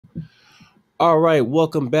All right,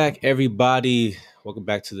 welcome back, everybody. Welcome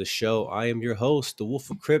back to the show. I am your host, the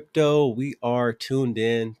Wolf of Crypto. We are tuned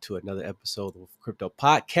in to another episode of the Wolf of Crypto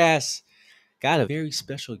podcast. Got a very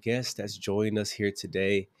special guest that's joining us here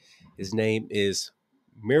today. His name is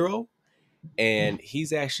Miro, and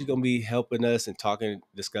he's actually going to be helping us and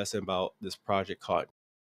discussing about this project called.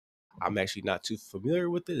 I'm actually not too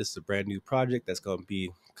familiar with it. It's a brand new project that's going to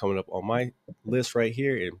be coming up on my list right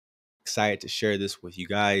here, and excited to share this with you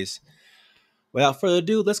guys. Without further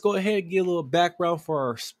ado, let's go ahead and get a little background for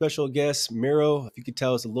our special guest, Miro. If you could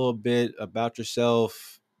tell us a little bit about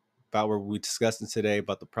yourself, about what we're discussing today,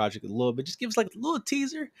 about the project a little bit. Just give us like a little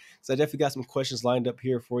teaser. So I definitely got some questions lined up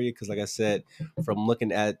here for you because, like I said, from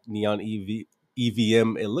looking at Neon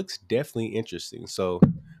EVM, it looks definitely interesting. So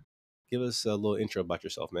give us a little intro about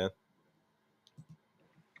yourself, man.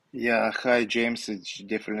 Yeah, hi James. It's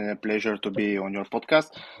definitely a pleasure to be on your podcast.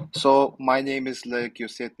 So my name is, like you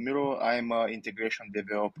said, Miro. I'm an integration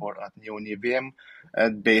developer at Neon EVM,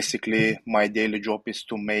 and basically my daily job is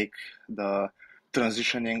to make the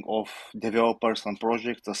transitioning of developers and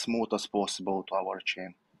projects as smooth as possible to our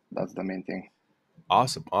chain. That's the main thing.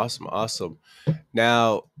 Awesome.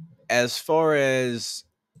 Now, as far as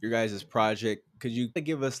your guys' project, could you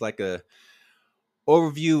give us like a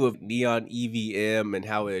overview of Neon EVM and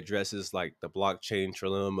how it addresses like the blockchain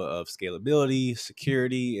trilemma of scalability,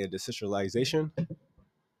 security, and decentralization?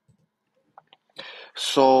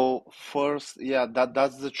 So first, yeah,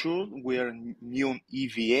 that's the truth. We're Neon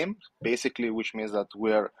EVM, basically, which means that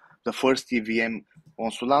we're the first EVM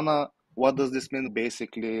on Solana. What does this mean?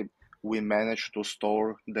 Basically, we managed to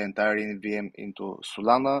store the entire EVM into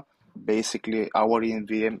Solana. Basically, our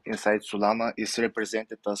EVM inside Solana is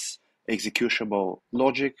represented as executable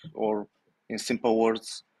logic, or in simple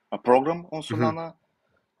words, a program on Mm-hmm. Solana.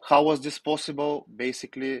 How was this possible?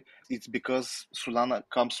 Basically, it's because Solana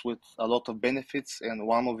comes with a lot of benefits, and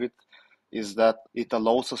one of it is that it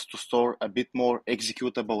allows us to store a bit more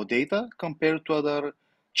executable data compared to other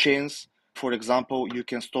chains. For example, you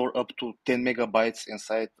can store up to 10 megabytes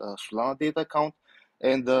inside a Solana data account,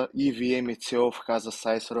 and the EVM itself has a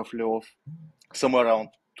size roughly of somewhere around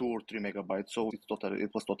 2 or 3 megabytes. So it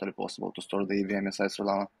was totally possible to store the EVM inside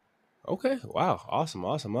Solana. Okay. Wow. Awesome.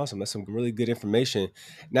 That's some really good information.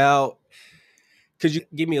 Now, could you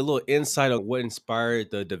give me a little insight on what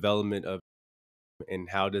inspired the development of and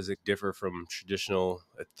how does it differ from traditional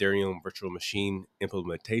Ethereum virtual machine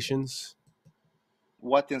implementations?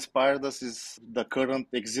 What inspired us is the current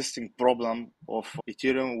existing problem of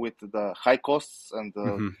Ethereum with the high costs and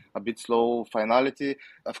Mm-hmm. a bit slow finality.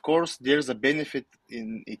 Of course, there's a benefit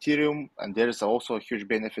in Ethereum, and there's also a huge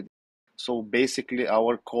benefit. So basically,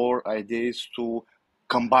 our core idea is to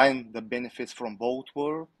combine the benefits from both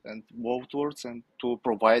worlds and to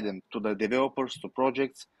provide them to the developers, to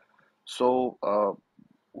projects. So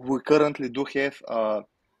we currently do have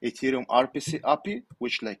Ethereum RPC API,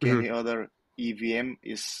 which, like Mm-hmm. any other EVM,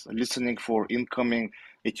 is listening for incoming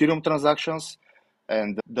Ethereum transactions,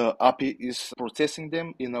 and the API is processing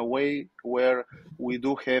them in a way where we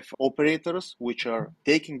do have operators which are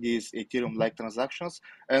taking these Ethereum-like transactions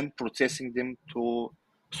and processing them to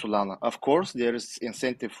Solana. Of course, there is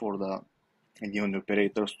incentive for the new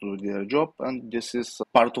operators to do their job, and this is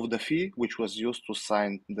part of the fee which was used to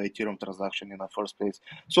sign the Ethereum transaction in the first place.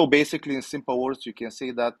 So basically, in simple words, you can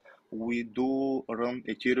say that we do run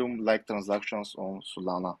Ethereum-like transactions on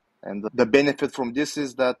Solana. And the benefit from this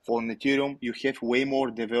is that on Ethereum you have way more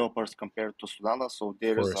developers compared to Solana, so Of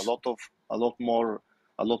there is course. a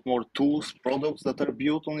lot more tools, products that are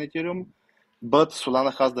built on Ethereum. But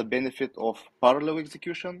Solana has the benefit of parallel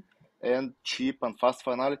execution and cheap and fast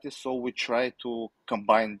finality. So we try to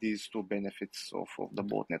combine these two benefits of the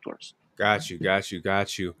both networks. Got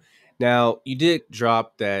you. Now, you did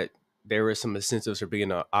drop that there were some incentives for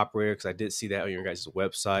being an operator because I did see that on your guys'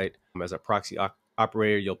 website. As a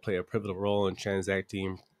operator, you'll play a pivotal role in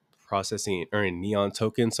transacting, processing, and earning Neon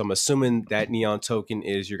tokens. So I'm assuming that Neon token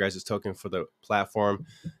is your guys' token for the platform.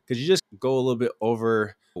 Could you just go a little bit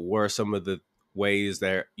over where some of the ways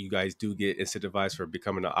that you guys do get incentivized for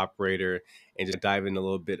becoming an operator and just dive in a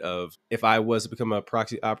little bit of if I was to become a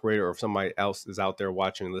proxy operator or if somebody else is out there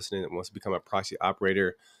watching and listening and wants to become a proxy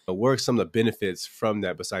operator, what are some of the benefits from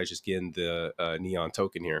that besides just getting the Neon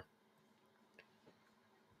token here?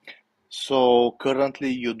 So currently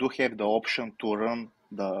you do have the option to run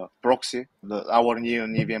the proxy, our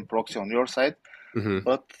Neon EVM proxy on your side. Mm-hmm.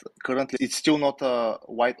 But currently it's still not a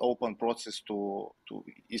wide open process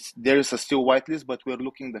there is a still whitelist, but we're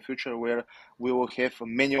looking in the future where we will have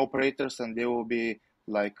many operators and they will be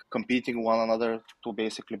like competing one another to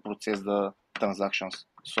basically process the transactions.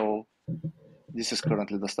 So this is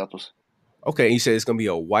currently the status. Okay, you said it's going to be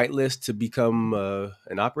a whitelist to become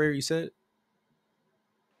an operator, you said?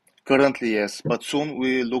 Currently, yes, but soon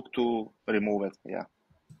we look to remove it. Yeah.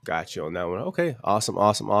 Got you on that one. Okay, awesome,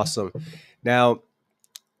 awesome, awesome. Now,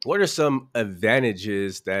 what are some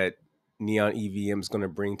advantages that Neon EVM is going to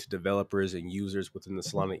bring to developers and users within the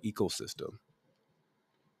Solana ecosystem?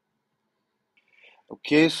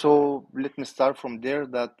 Okay, so let me start from there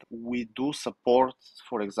that we do support,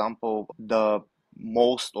 for example, the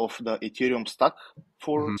most of the Ethereum stack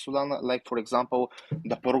for Hmm. Solana. Like, for example,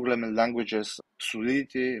 the programming languages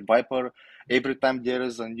Solidity, Viper. Every time there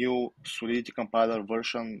is a new Solidity compiler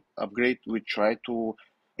version upgrade, we try to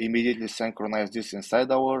immediately synchronize this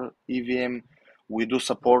inside our EVM. We do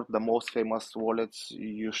support the most famous wallets.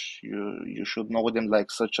 You should know them,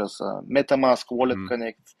 like such as MetaMask, Wallet Hmm.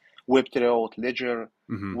 Connect, Web3, Ledger.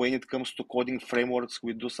 Hmm. When it comes to coding frameworks,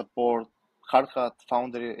 we do support Hardhat,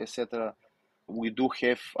 Foundry, etc. We do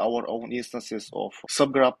have our own instances of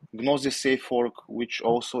Subgraph, Gnosis Safe Fork, which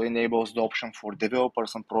also enables the option for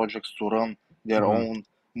developers and projects to run their Hmm. own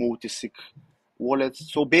multi-sig wallets.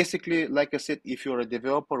 So basically, like I said, if you're a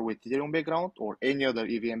developer with Ethereum background or any other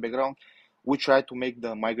EVM background, we try to make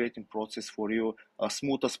the migrating process for you as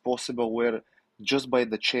smooth as possible, where just by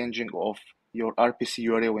the changing of your RPC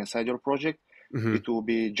URL inside your project, Hmm. it will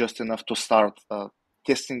be just enough to start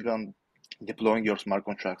testing and deploying your smart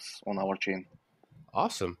contracts on our chain.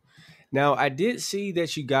 Awesome. Now, I did see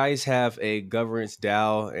that you guys have a governance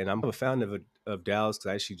DAO, and I'm a fan of DAOs because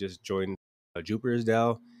I actually just joined Jupiter's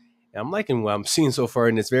DAO. And I'm liking what I'm seeing so far,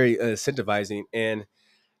 and it's very incentivizing. And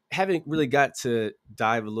haven't really got to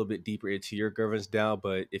dive a little bit deeper into your governance DAO,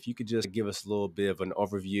 but if you could just give us a little bit of an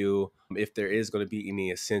overview, if there is going to be any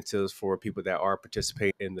incentives for people that are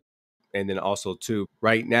participating in the, and then also too,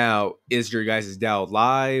 right now, is your guys' DAO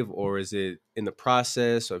live or is it in the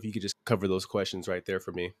process? So if you could just cover those questions right there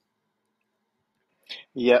for me.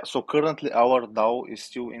 Yeah, so currently our DAO is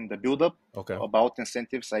still in the build-up. Okay. About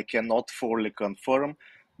incentives, I cannot fully confirm,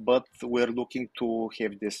 but we're looking to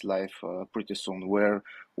have this live pretty soon, where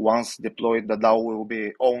once deployed, the DAO will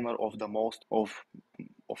be owner of the most of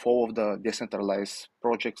all of the decentralized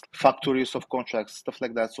projects, factories of contracts, stuff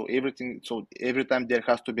like that. So everything, so every time there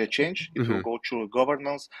has to be a change, it will Hmm. go through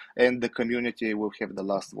governance, and the community will have the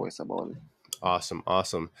last voice about it. Awesome.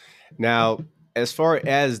 Awesome. Now, as far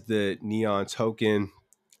as the Neon token,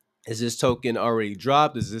 is this token already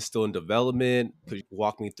dropped? Is this still in development? Could you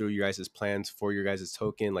walk me through your guys' plans for your guys'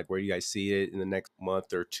 token? Like where do you guys see it in the next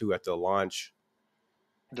month or two after the launch?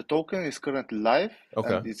 The token is currently live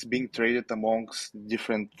Okay. and it's being traded amongst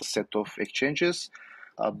different set of exchanges.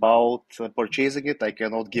 About purchasing it, I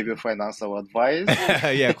cannot give you financial advice.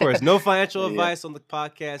 Yeah, of course. No financial Yeah, advice on the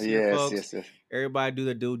podcast here, yes, folks. yes, yes. Everybody do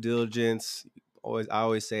their due diligence. I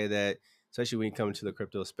always say that, especially when you come into the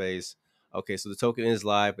crypto space. Okay, so the token is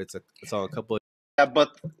live. It's on a couple of Yeah,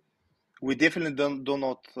 but we definitely do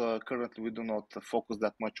not currently we do not focus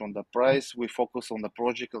that much on the price. We focus on the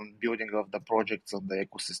project and building of the projects of the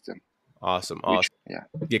ecosystem. awesome, Which, awesome. yeah.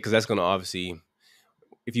 Yeah, because that's gonna obviously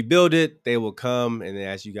if you build it, they will come. And then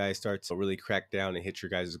as you guys start to really crack down and hit your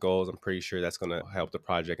guys' goals, I'm pretty sure that's going to help the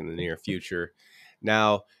project in the near future.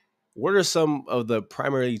 Now, what are some of the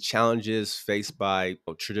primary challenges faced by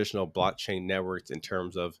traditional blockchain networks in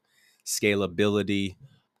terms of scalability?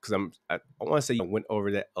 Because I want to say you went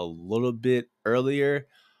over that a little bit earlier.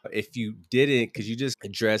 If you didn't, could you just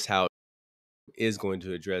address how it is going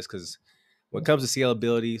to address? Because when it comes to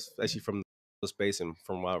scalability, especially from the space and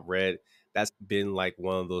from what I've read, that's been like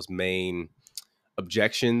one of those main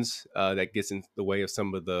objections that gets in the way of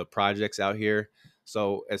some of the projects out here.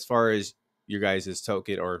 So as far as your guys'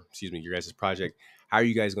 token, or excuse me, your guys' project, how are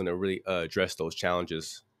you guys going to really address those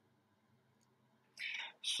challenges?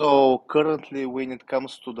 So currently, when it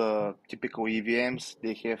comes to the typical EVMs,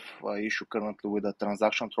 they have issue currently with the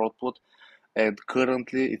transaction throughput. And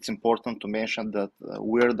currently, it's important to mention that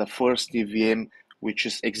we're the first EVM which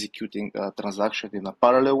is executing a transaction in a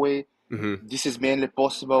parallel way. Mm-hmm. This is mainly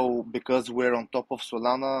possible because we're on top of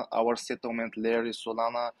Solana. Our settlement layer is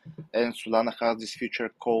Solana, and Solana has this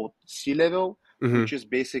feature called C-level, Mm-hmm. which is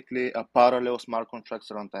basically a parallel smart contracts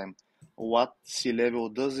runtime. What C-level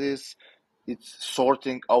does is it's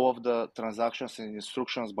sorting all of the transactions and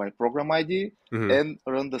instructions by program ID Mm-hmm. and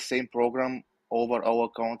run the same program over our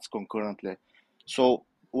accounts concurrently. So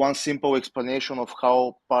one simple explanation of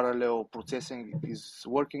how parallel processing is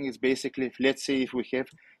working is basically, let's say if we have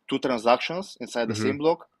two transactions inside the Mm-hmm. same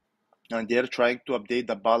block and they're trying to update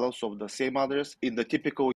the balance of the same address in the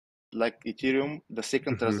typical like Ethereum, the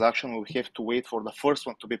second Mm-hmm. transaction will have to wait for the first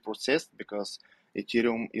one to be processed because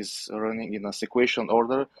Ethereum is running in a sequential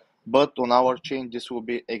order. But on our chain, this will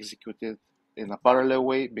be executed in a parallel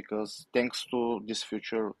way because thanks to this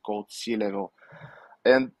feature called sea level.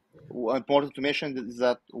 And important to mention is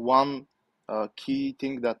that one key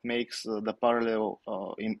thing that makes the parallel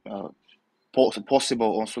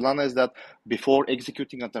possible on Solana is that before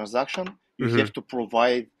executing a transaction, you Mm-hmm. have to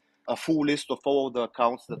provide a full list of all the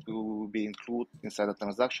accounts that will be included inside the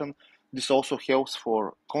transaction. This also helps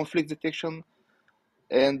for conflict detection,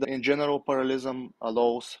 and in general, parallelism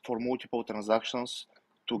allows for multiple transactions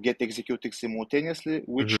to get executed simultaneously,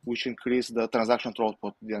 Mm-hmm. which increase the transaction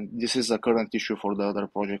throughput. And this is a current issue for the other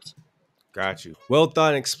projects. Got you. Well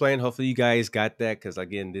thought and explained. Hopefully, you guys got that because,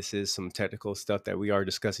 again, this is some technical stuff that we are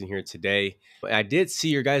discussing here today. I did see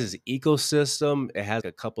your guys' ecosystem. It has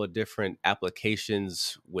a couple of different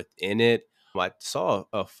applications within it. I saw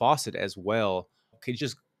a faucet as well. Could you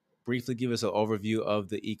just briefly give us an overview of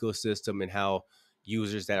the ecosystem and how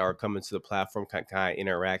users that are coming to the platform can kind of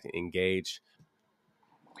interact and engage?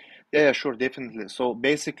 Yeah, sure, definitely. So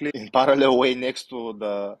basically, in parallel way next to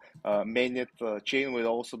the mainnet chain, we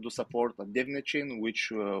also do support a DevNet chain, which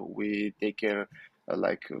we take care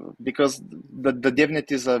because the DevNet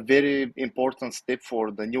is a very important step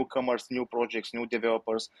for the newcomers, new projects, new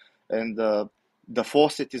developers, and the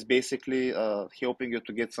faucet is basically helping you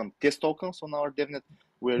to get some test tokens on our DevNet,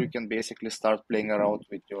 where you can basically start playing around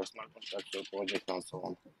with your smart contract, your project, and so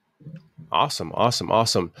on. Awesome, awesome,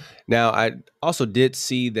 awesome. Now, I also did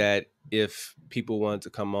see that if people wanted to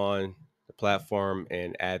come on the platform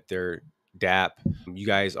and add their dApp, you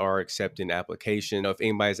guys are accepting application. If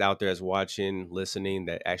anybody's out there that's watching, listening,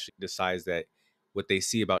 that actually decides that what they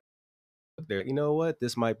see about there, you know what,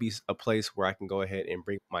 this might be a place where I can go ahead and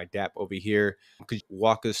bring my dApp over here. Could you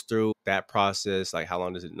walk us through that process? Like, how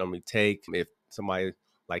long does it normally take? If somebody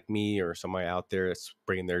like me or somebody out there that's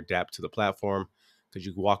bringing their dApp to the platform, could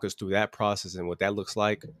you walk us through that process and what that looks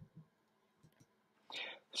like?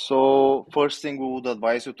 So first thing we would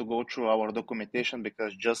advise you to go through our documentation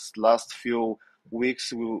because just last few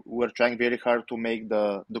weeks we were trying very hard to make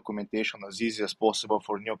the documentation as easy as possible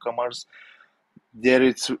for newcomers. There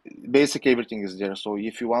it's basically everything is there. So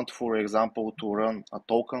if you want, for example, to run a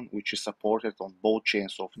token which is supported on both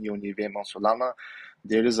chains of Neon EVM and Solana,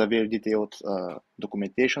 there is a very detailed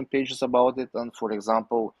documentation pages about it. And for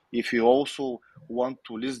example, if you also want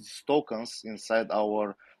to list these tokens inside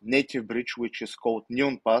our native bridge, which is called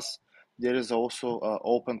Neon Pass, there is also an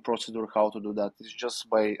open procedure how to do that. It's just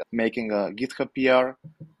by making a GitHub PR,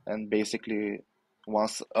 and basically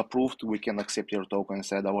once approved, we can accept your token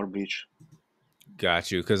inside our bridge.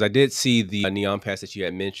 Got you. Because I did see the Neon Pass that you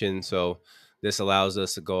had mentioned. So this allows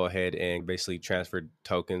us to go ahead and basically transfer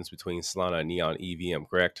tokens between Solana and Neon EVM,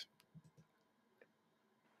 correct?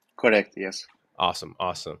 Correct, yes. Awesome,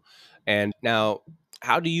 awesome. And now,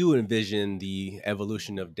 how do you envision the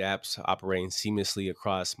evolution of dApps operating seamlessly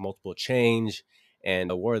across multiple chains?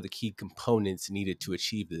 And what are the key components needed to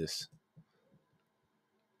achieve this?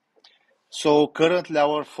 So currently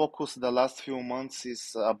our focus the last few months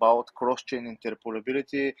is about cross-chain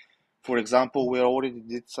interoperability. For example, we already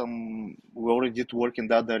did work in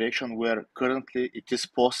that direction where currently it is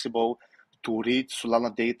possible to read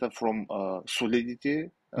Solana data from Solidity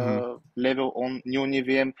Hmm. level on Neon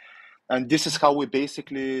EVM. And this is how we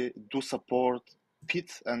basically do support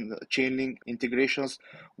PIT and Chainlink integrations.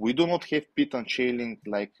 We do not have PIT and Chainlink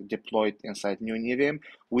like deployed inside Neon EVM.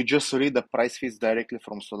 We just read the price feeds directly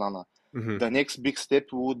from Solana. Hmm. The next big step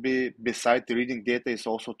would be, beside reading data, is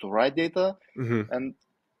also to write data. Hmm. And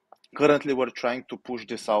currently we're trying to push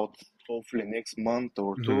this out hopefully next month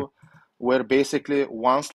or Hmm. two, where basically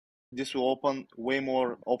once this will open way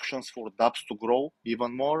more options for dApps to grow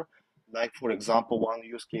even more. Like for example, one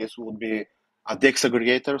use case would be a DEX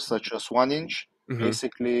aggregator such as 1inch, Hmm.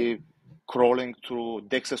 basically crawling through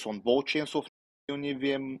DEXs on both chains of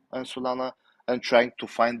EVM and Solana and trying to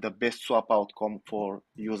find the best swap outcome for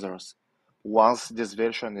users. Once this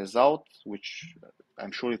version is out, which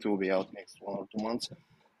I'm sure it will be out next 1 or 2 months,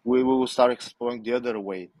 we will start exploring the other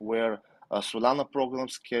way, where Solana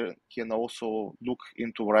programs can also look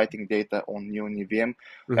into writing data on Neon EVM,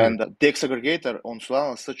 Hmm. and the DEX aggregator on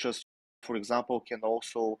Solana, such as, for example, can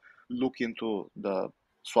also look into the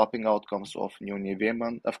swapping outcomes of Neon EVM,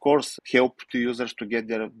 and of course, help to users to get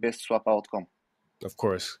their best swap outcome. Of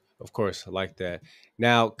course, I like that.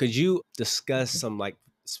 Now, could you discuss some like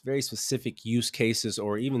very specific use cases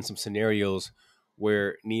or even some scenarios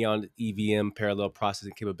where Neon EVM parallel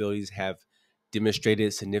processing capabilities have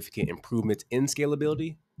demonstrated significant improvements in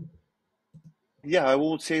scalability? Yeah, I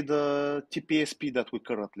would say the TPSP that we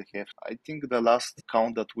currently have. I think the last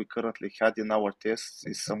count that we currently had in our tests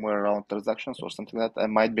is somewhere around transactions or something like that. I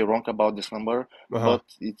might be wrong about this number, Uh-huh. but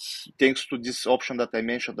it's thanks to this option that I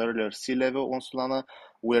mentioned earlier, C level on Solana,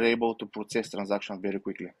 we're able to process transactions very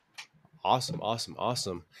quickly. Awesome, awesome,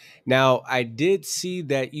 awesome. Now, I did see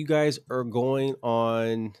that you guys are going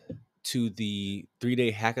on to the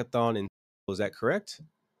 3-day hackathon, and was that correct?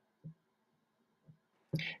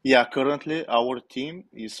 Yeah, currently our team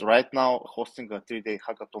is right now hosting a 3-day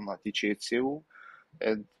hackathon at THCU,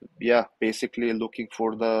 and yeah, basically looking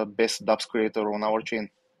for the best dApps creator on our chain.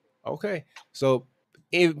 Okay. So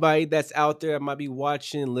anybody that's out there that might be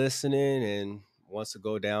watching, listening, and wants to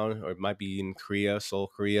go down, or might be in Korea, Seoul,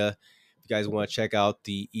 Korea. If you guys want to check out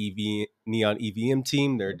the Neon EVM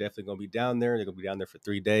team, they're definitely going to be down there. They're going to be down there for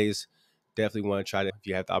 3 days. Definitely want to try to, if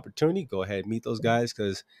you have the opportunity, go ahead and meet those guys,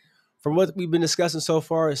 because from what we've been discussing so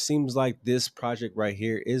far, it seems like this project right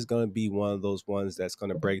here is going to be one of those ones that's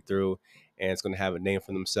going to break through and it's going to have a name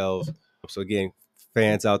for themselves. So again,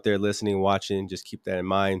 fans out there listening, watching, just keep that in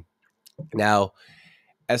mind. Now,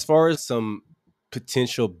 as far as some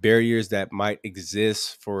potential barriers that might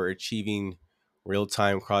exist for achieving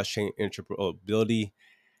real-time cross-chain interoperability,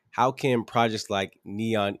 how can projects like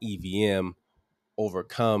Neon EVM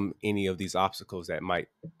overcome any of these obstacles that might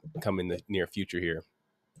come in the near future here?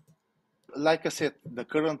 Like I said, the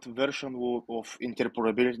current version of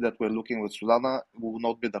interoperability that we're looking with Solana will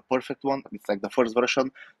not be the perfect one. It's like the first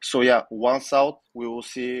version. So yeah, once out, we will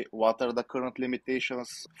see what are the current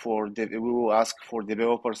limitations we will ask for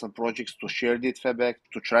developers and projects to share the feedback,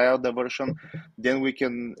 to try out the version. Then we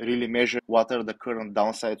can really measure what are the current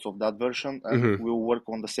downsides of that version, and Mm-hmm. we'll work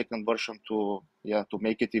on the second version to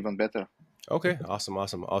make it even better. Okay, awesome,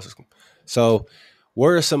 awesome, awesome. So, what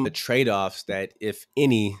are some trade offs that, if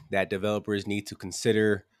any, that developers need to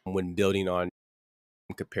consider when building on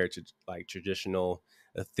compared to like traditional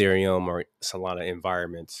Ethereum or Solana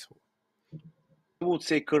environments? I would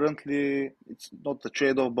say currently it's not a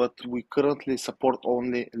trade-off, but we currently support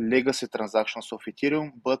only legacy transactions of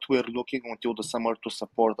Ethereum, but we're looking until the summer to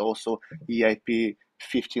support also EIP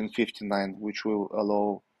 1559, which will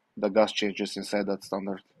allow the gas changes inside that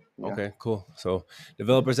standard. Yeah. Okay, cool. So,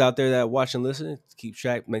 developers out there that watch and listen, keep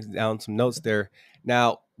track, make down some notes there.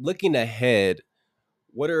 Now, looking ahead,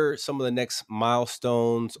 what are some of the next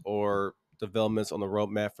milestones or developments on the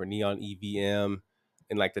roadmap for Neon EVM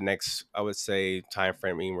in like the next, I would say, time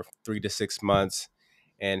frame, anywhere from 3 to 6 months?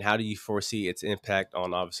 And how do you foresee its impact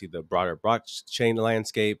on obviously the broader blockchain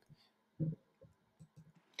landscape?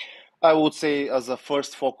 I would say as a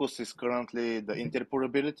first focus is currently the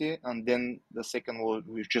interoperability, and then the second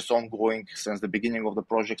which is ongoing since the beginning of the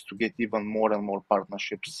projects to get even more and more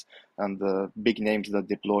partnerships and big names that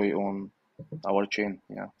deploy on our chain.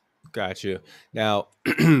 Yeah. Got you. Now,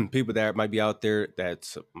 people that might be out there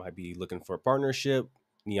that might be looking for a partnership,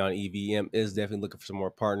 Neon EVM is definitely looking for some more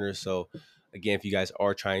partners. So, again, if you guys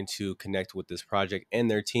are trying to connect with this project and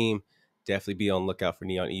their team, definitely be on lookout for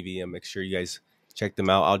Neon EVM. Make sure you guys check them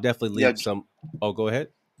out. I'll definitely Yeah, leave some. Oh, go ahead.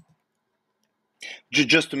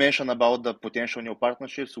 Just to mention about the potential new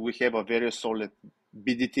partnerships, we have a very solid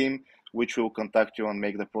BD team which will contact you and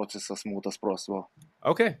make the process as smooth as possible.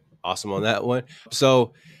 Okay, awesome on that one.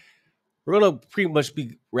 So, we're gonna pretty much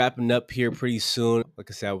be wrapping up here pretty soon.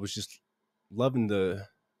 Like I said, I was just loving the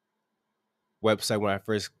website when I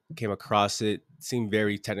first came across it. It seemed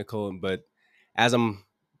very technical, but as I'm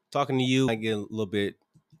talking to you, I get a little bit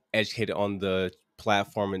educated on the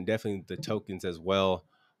platform and definitely the tokens as well.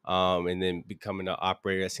 And then becoming an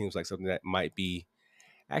operator, that seems like something that might be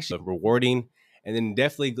actually rewarding. And then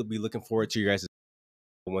definitely be looking forward to you guys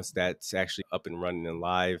once that's actually up and running and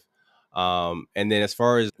live. And then as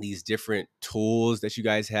far as these different tools that you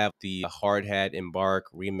guys have, the Hard Hat,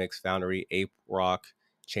 Embark, Remix, Foundry, Ape Rock,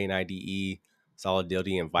 Chain IDE,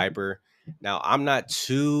 Solidity, and Viper. Now, I'm not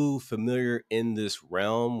too familiar in this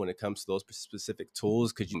realm when it comes to those specific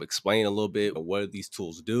tools. Could you explain a little bit what do these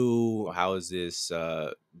tools do? How is this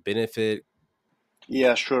benefit?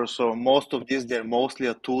 Yeah, sure. So most of these, they're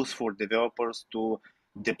mostly tools for developers to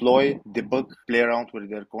deploy, debug, play around with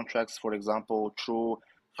their contracts. For example, through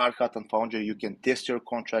Hardhat and Foundry, you can test your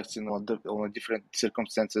contracts on different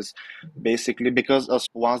circumstances. Basically, because as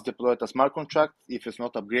once deployed a smart contract, if it's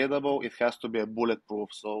not upgradable, it has to be a bulletproof.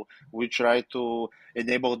 So we try to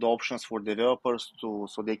enable the options for developers so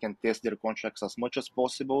they can test their contracts as much as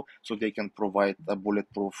possible, so they can provide a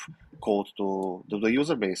bulletproof code to the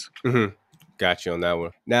user base. Mm-hmm. Got you on that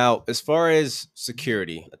one. Now, as far as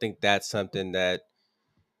security, I think that's something that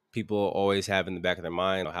people always have in the back of their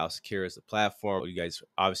mind. How secure is the platform? You guys,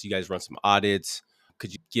 obviously, you guys run some audits.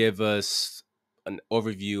 Could you give us an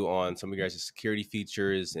overview on some of your guys' security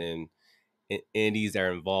features and entities that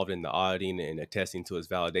are involved in the auditing and attesting to its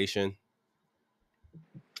validation?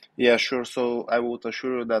 Yeah, sure. So I would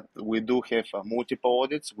assure you that we do have multiple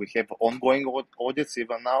audits. We have ongoing audits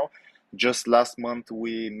even now. Just last month,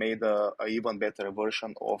 we made a even better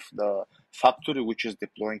version of the factory, which is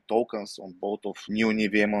deploying tokens on both of Neon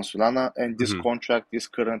EVM and Solana. And this Hmm. contract is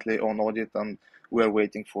currently on audit, and we're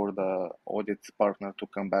waiting for the audit partner to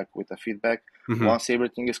come back with the feedback. Hmm. Once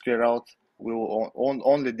everything is cleared out, we will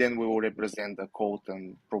only then we will represent the code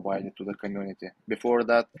and provide it to the community. Before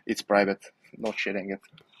that, it's private, not sharing it.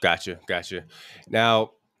 Gotcha.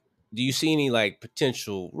 Now, do you see any like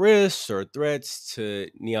potential risks or threats to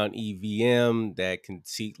Neon EVM that can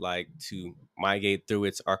seek like to migrate through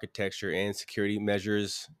its architecture and security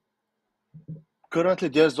measures? Currently,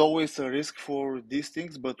 there's always a risk for these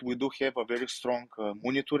things, but we do have a very strong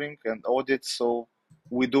monitoring and audit. So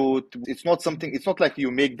we do. It's not something. It's not like you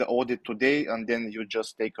make the audit today and then you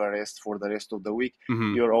just take a rest for the rest of the week.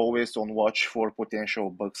 Hmm. You're always on watch for potential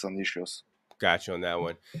bugs and issues. Gotcha on that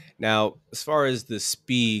one. Now, as far as the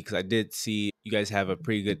speed, because I did see you guys have a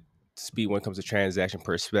pretty good speed when it comes to transaction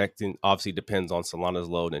perspective. Obviously, depends on Solana's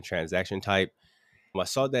load and transaction type. I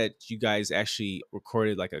saw that you guys actually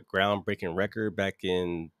recorded like a groundbreaking record back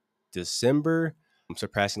in December,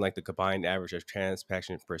 surpassing like the combined average of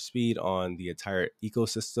transaction per speed on the entire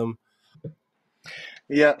ecosystem.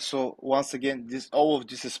 Yeah, so once again, this all of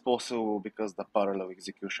this is possible because the parallel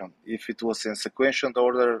execution. If it was in sequential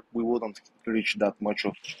order, we wouldn't reach that much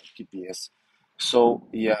of TPS. So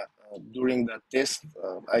yeah, during that test,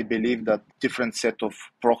 I believe that different set of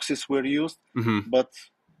proxies were used, Hmm. but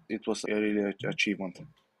it was a really achievement.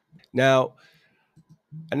 Now,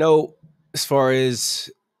 I know as far as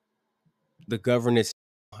the governance,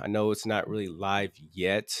 I know it's not really live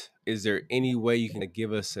yet. Is there any way you can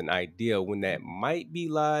give us an idea when that might be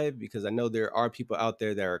live? Because I know there are people out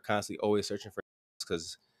there that are constantly always searching for,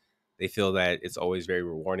 because they feel that it's always very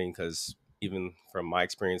rewarding. Because even from my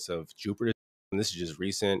experience of Jupiter, and this is just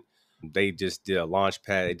recent, they just did a launch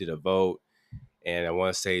pad, they did a vote, and I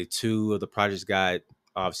want to say two of the projects got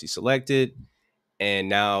obviously selected, and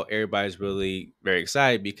now everybody's really very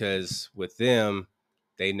excited because with them,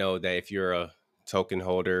 they know that if you're a token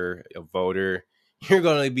holder, a voter, you're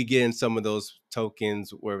going to be getting some of those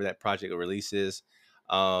tokens wherever that project releases.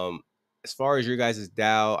 Um, as far as your guys'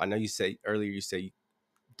 DAO, I know you said earlier, you said you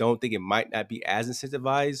don't think it might not be as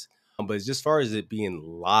incentivized, but just as far as it being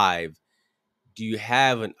live, do you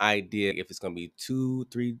have an idea if it's going to be 2,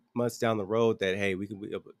 3 months down the road that, hey, we can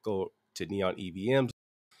go to Neon EVM,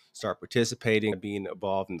 start participating, being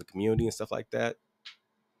involved in the community and stuff like that?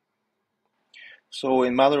 So,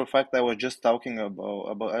 in matter of fact, I was just talking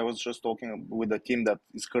about I was just talking with the team that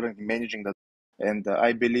is currently managing that, and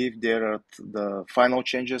I believe there are the final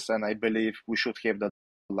changes, and I believe we should have that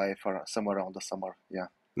live for somewhere around the summer. Yeah.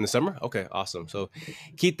 In the summer? Okay, awesome. So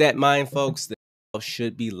keep that in mind, folks. The show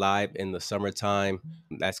should be live in the summertime.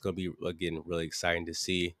 That's going to be, again, really exciting to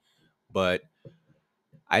see. But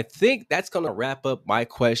I think that's going to wrap up my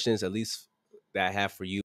questions, at least that I have for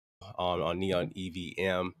you on Neon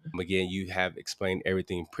EVM. Again, you have explained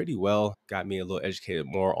everything pretty well, got me a little educated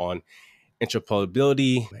more on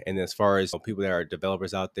interoperability. And as far as people that are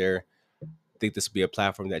developers out there, I think this will be a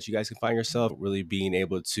platform that you guys can find yourself really being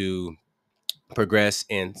able to progress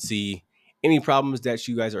and see any problems that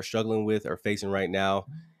you guys are struggling with or facing right now.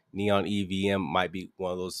 Neon EVM might be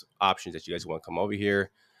one of those options that you guys want to come over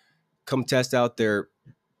here, come test out their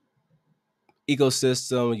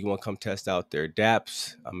ecosystem. You want to come test out their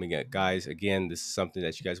dApps. I mean, guys, again, this is something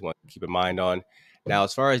that you guys want to keep in mind on. Now,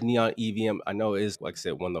 as far as Neon EVM, I know it is, like I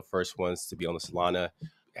said, one of the first ones to be on the Solana.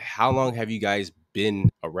 How long have you guys been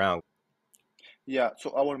around? Yeah.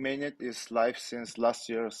 So our mainnet is live since last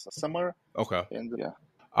year's summer, Okay. and yeah.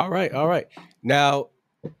 All right. Now,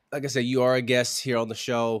 like I said, you are a guest here on the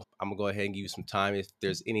show. I'm gonna go ahead and give you some time. If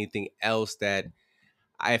there's anything else that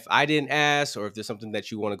if I didn't ask, or if there's something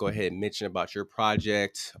that you want to go ahead and mention about your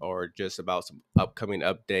project, or just about some upcoming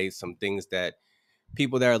updates, some things that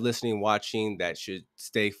people that are listening, watching, that should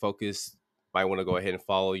stay focused, might want to go ahead and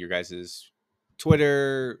follow your guys'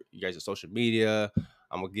 Twitter, you guys' social media.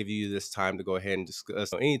 I'm gonna give you this time to go ahead and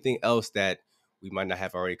discuss anything else that we might not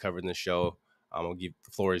have already covered in the show. I'm gonna give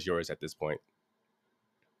the floor is yours at this point.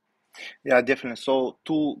 Yeah, definitely. So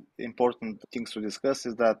two important things to discuss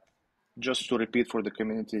is that, just to repeat for the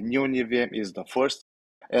community, Neon EVM is the first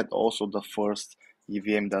and also the first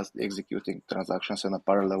EVM does executing transactions in a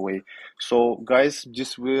parallel way. So, guys,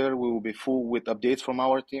 this year we will be full with updates from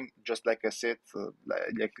our team. Just like I said,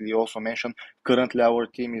 like Lee also mentioned, currently our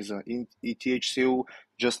team is in ETHCU.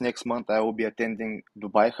 Just next month, I will be attending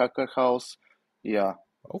Dubai Hacker House. Yeah.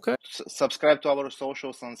 Okay. Subscribe to our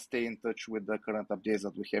socials and stay in touch with the current updates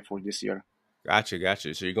that we have for this year.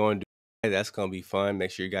 Gotcha. So you're going to Dubai. That's going to be fun.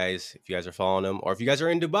 Make sure you guys, if you guys are following them, or if you guys are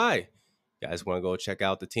in Dubai, you guys want to go check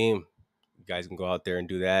out the team, you guys can go out there and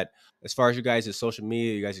do that. As far as you guys' social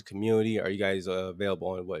media, you guys' community, are you guys available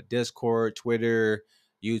on what, Discord, Twitter,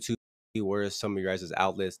 YouTube? Where are some of your guys'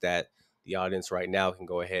 outlets that the audience right now can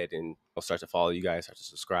go ahead and start to follow you guys, start to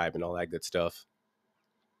subscribe and all that good stuff?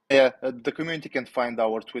 Yeah, the community can find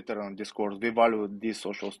our Twitter and Discord. We value these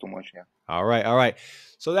socials too much. Yeah. All right.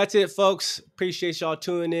 So that's it, folks. Appreciate y'all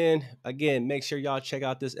tuning in. Again, make sure y'all check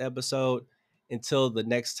out this episode. Until the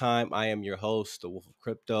next time, I am your host, the Wolf of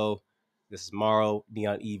Crypto. This is Maro,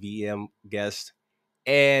 Neon EVM guest.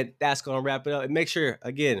 And that's going to wrap it up. And make sure,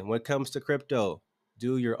 again, when it comes to crypto,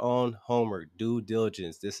 do your own homework, due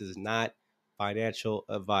diligence. This is not financial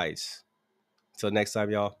advice. Until next time,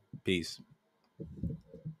 y'all. Peace.